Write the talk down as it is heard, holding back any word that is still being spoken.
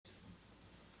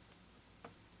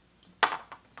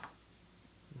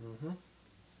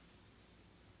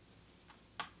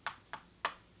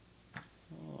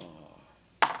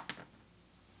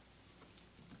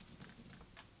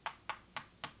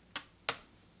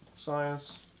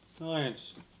Science.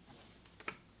 Science.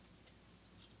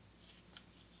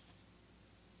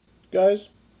 Guys,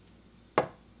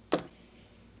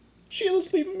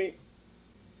 Sheila's leaving me.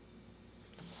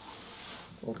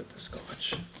 We'll get the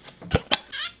scotch.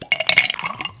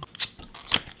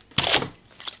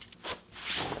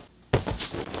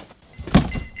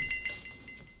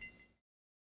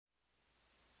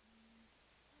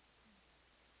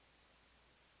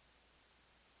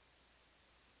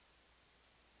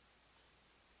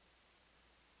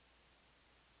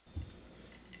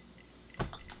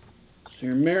 So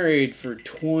you're married for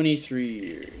 23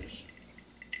 years.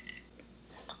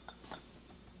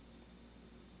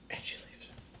 And she leaves.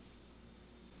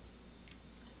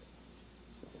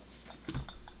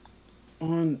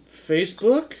 On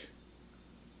Facebook?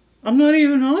 I'm not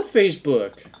even on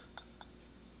Facebook.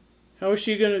 How is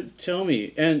she gonna tell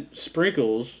me? And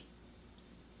Sprinkles.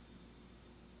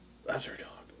 That's her dog.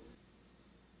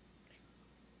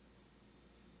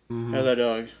 How's that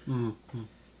dog?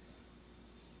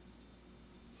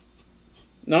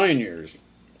 9 years,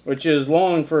 which is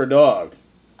long for a dog.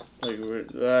 Like,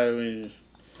 I mean,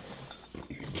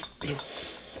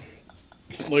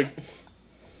 like,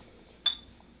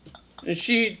 and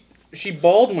she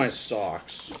balled my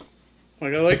socks.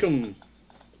 Like, I like them,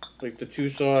 like the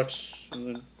 2 socks,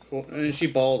 and she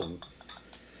balled them.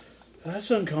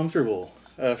 That's uncomfortable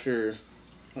after,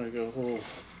 like, a whole.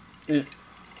 She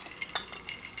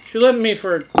left me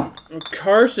for a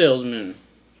car salesman.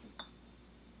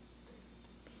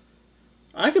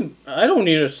 I don't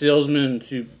need a salesman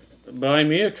to buy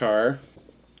me a car,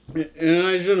 and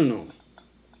I should have known,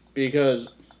 because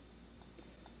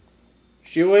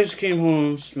she always came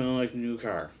home smelling like a new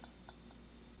car.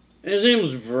 And his name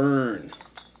was Vern,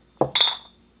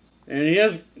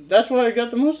 and that's why I got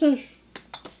the mustache.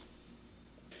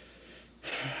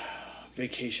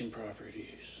 Vacation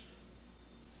properties,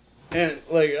 and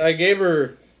like I gave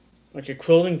her like a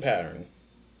quilting pattern.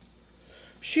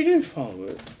 She didn't follow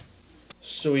it.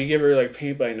 So you give her like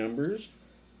paint by numbers.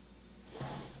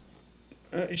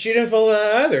 She didn't follow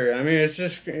that either. I mean, it's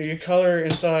just you color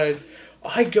inside.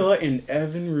 I got an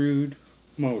Evinrude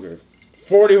motor,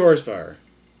 40 horsepower.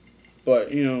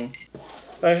 But you know,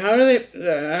 like how do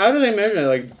they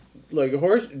measure it? Like a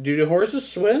horse? Do the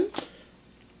horses swim?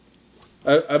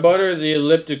 I bought her the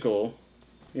elliptical.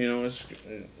 You know, it's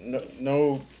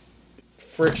no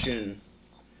friction.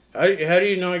 How do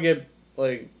you not get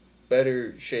like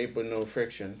better shape with no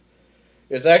friction?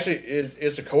 It's actually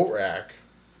it's a coat rack.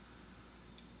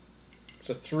 It's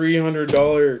a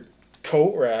 $300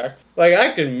 coat rack. Like,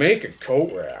 I can make a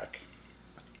coat rack.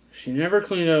 She never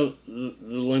cleaned out the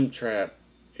limp trap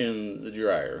in the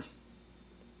dryer.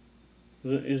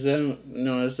 Is that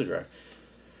no? That's the dryer.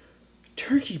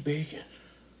 Turkey bacon.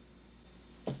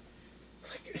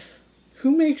 Like,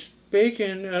 who makes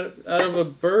bacon out of a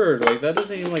bird? Like, that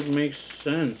doesn't even like make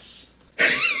sense.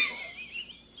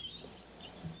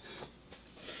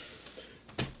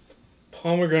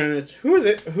 Pomegranates. Who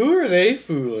are they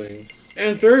fooling?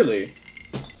 And thirdly,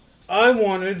 I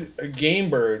wanted a game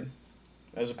bird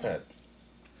as a pet.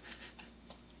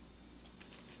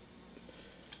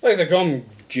 Like, they call them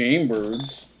game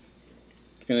birds.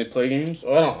 Can they play games?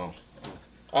 Oh, I don't know.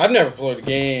 I've never played a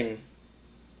game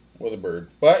with a bird,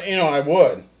 but you know I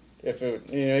would if it.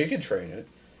 You know, you could train it.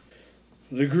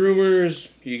 The groomers,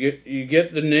 you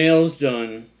get the nails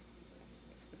done,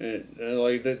 and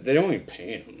like they don't even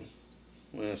paint them.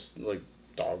 When it's like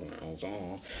dog nails, I don't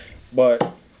know.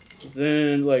 But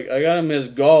then, like, I got a Miss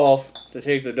Golf to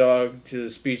take the dog to the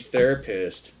speech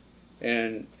therapist,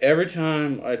 and every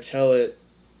time I tell it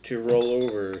to roll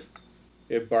over,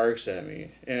 it barks at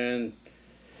me. And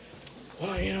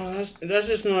well, you know, that's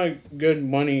just not good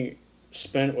money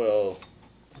spent well.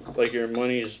 Like, your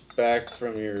money's back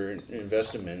from your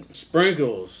investment.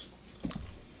 Sprinkles.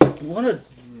 What a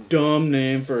dumb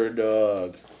name for a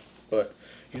dog. But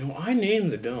you know, I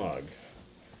named the dog.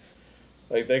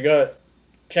 Like, they got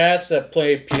cats that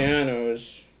play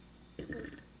pianos.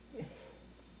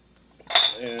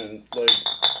 And, like,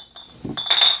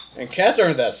 and cats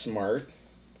aren't that smart.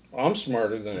 I'm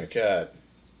smarter than a cat.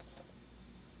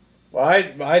 Well, I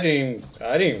didn't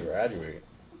graduate.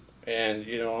 And,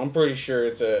 you know, I'm pretty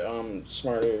sure that I'm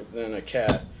smarter than a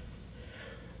cat.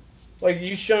 Like,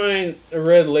 you shine a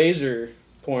red laser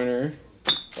pointer.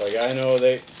 Like, I know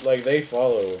they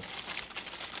follow.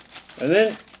 And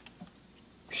then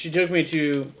she took me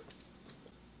to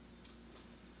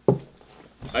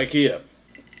IKEA.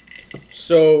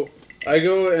 So I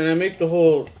go and I make the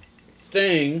whole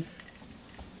thing,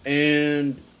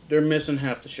 and they're missing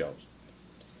half the shelves.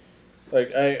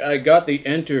 Like, I got the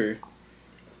enter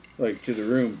like to the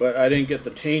room, but I didn't get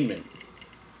the attainment.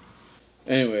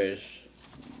 Anyways,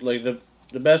 like the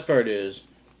best part is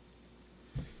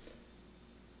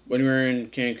when we were in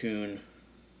Cancun,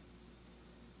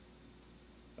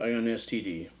 I got an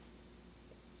STD,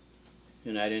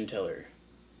 and I didn't tell her,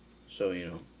 so you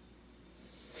know,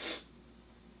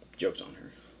 joke's on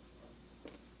her.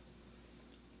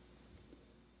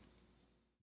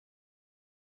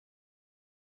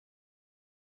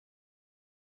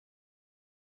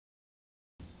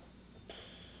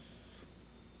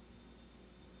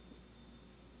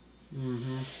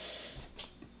 Mm-hmm.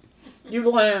 You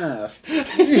laugh.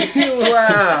 You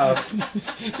laugh.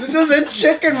 This isn't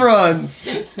chicken runs.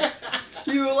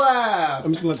 You laugh.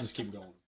 I'm just gonna let this keep going.